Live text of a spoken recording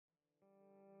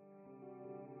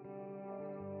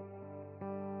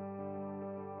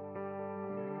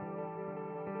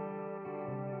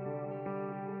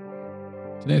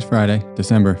Today's Friday,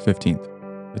 December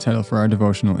 15th. The title for our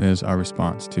devotional is Our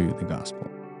Response to the Gospel.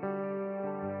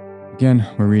 Again,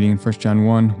 we're reading 1 John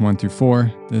 1 through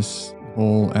 4, this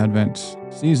whole Advent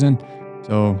season.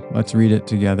 So let's read it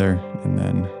together and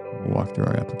then we'll walk through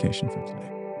our application for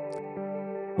today.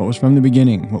 What was from the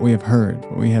beginning, what we have heard,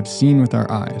 what we have seen with our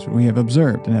eyes, what we have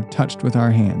observed and have touched with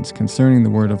our hands concerning the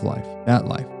word of life, that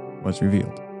life was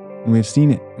revealed. And we have seen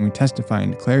it, and we testify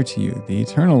and declare to you the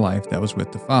eternal life that was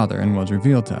with the Father and was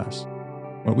revealed to us.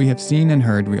 What we have seen and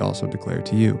heard we also declare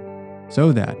to you,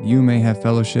 so that you may have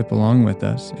fellowship along with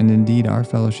us, and indeed our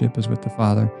fellowship is with the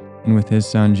Father and with his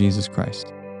Son Jesus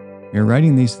Christ. We are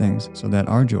writing these things so that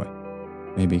our joy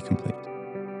may be complete.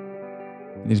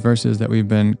 In these verses that we've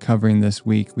been covering this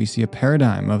week, we see a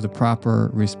paradigm of the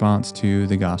proper response to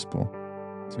the gospel.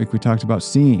 This week we talked about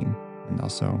seeing and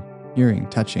also hearing,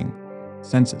 touching,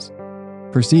 senses,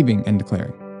 perceiving and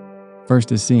declaring.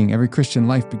 First is seeing. Every Christian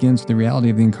life begins with the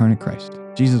reality of the incarnate Christ.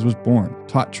 Jesus was born,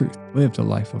 taught truth, lived a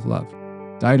life of love,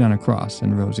 died on a cross,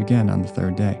 and rose again on the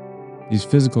third day. These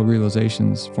physical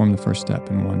realizations form the first step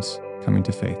in one's coming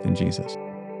to faith in Jesus.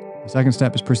 The second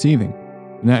step is perceiving.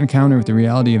 In that encounter with the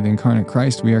reality of the incarnate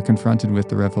Christ, we are confronted with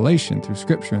the revelation through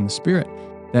Scripture and the Spirit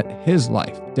that his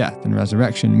life, death, and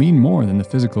resurrection mean more than the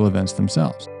physical events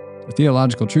themselves. The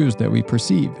theological truths that we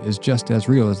perceive is just as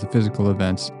real as the physical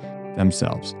events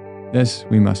themselves. This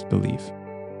we must believe.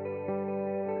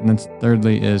 And then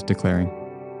thirdly is declaring.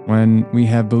 When we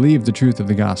have believed the truth of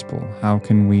the gospel, how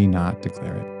can we not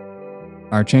declare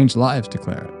it? Our changed lives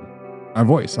declare it. Our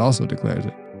voice also declares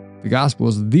it. The gospel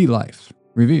is the life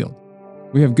revealed.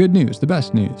 We have good news, the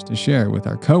best news, to share with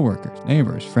our coworkers,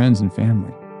 neighbors, friends, and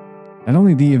family. Not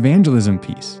only the evangelism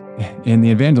piece, in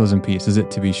the evangelism piece is it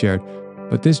to be shared,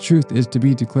 but this truth is to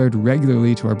be declared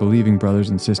regularly to our believing brothers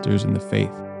and sisters in the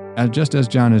faith, just as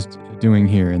John is doing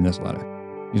here in this letter.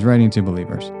 He's writing to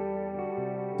believers.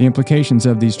 The implications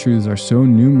of these truths are so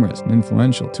numerous and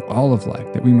influential to all of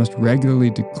life that we must regularly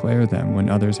declare them when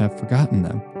others have forgotten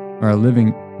them or are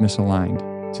living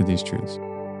misaligned to these truths.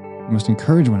 We must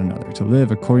encourage one another to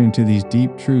live according to these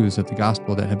deep truths of the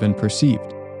gospel that have been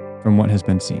perceived from what has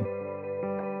been seen.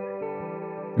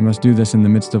 We must do this in the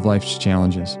midst of life's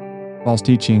challenges, false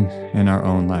teaching, and our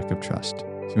own lack of trust,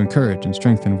 to encourage and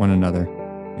strengthen one another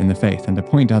in the faith and to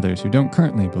point others who don't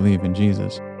currently believe in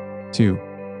Jesus to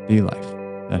the life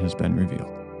that has been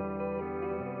revealed.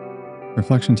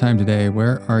 Reflection time today.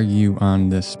 Where are you on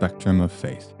this spectrum of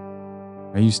faith?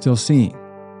 Are you still seeing?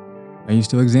 Are you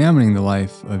still examining the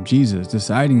life of Jesus,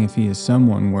 deciding if he is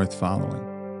someone worth following?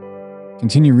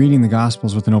 Continue reading the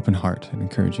Gospels with an open heart, I'd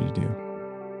encourage you to do.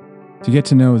 To get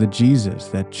to know the Jesus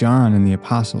that John and the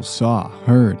apostles saw,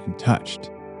 heard, and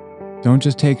touched. Don't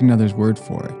just take another's word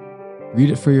for it. Read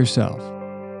it for yourself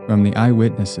from the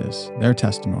eyewitnesses, their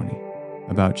testimony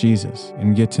about Jesus,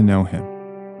 and get to know him.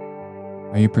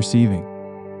 Are you perceiving?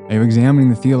 Are you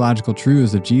examining the theological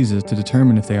truths of Jesus to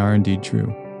determine if they are indeed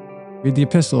true? Read the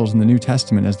epistles in the New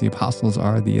Testament as the apostles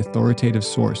are the authoritative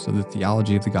source of the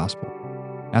theology of the gospel.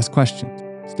 Ask questions,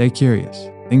 stay curious,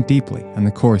 think deeply on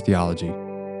the core theology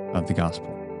of the gospel.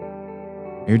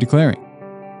 Are you declaring?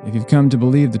 If you've come to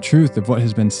believe the truth of what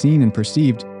has been seen and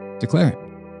perceived, declare it.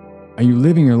 Are you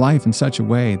living your life in such a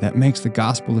way that makes the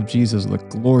gospel of Jesus look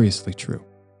gloriously true?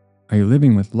 Are you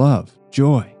living with love,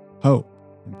 joy, hope,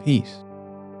 and peace?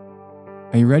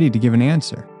 Are you ready to give an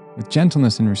answer with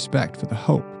gentleness and respect for the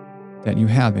hope that you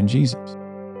have in Jesus?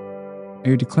 Are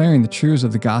you declaring the truths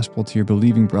of the gospel to your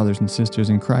believing brothers and sisters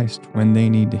in Christ when they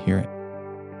need to hear it?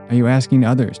 Are you asking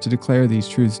others to declare these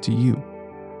truths to you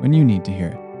when you need to hear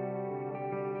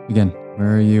it? Again,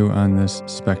 where are you on this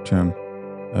spectrum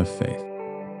of faith?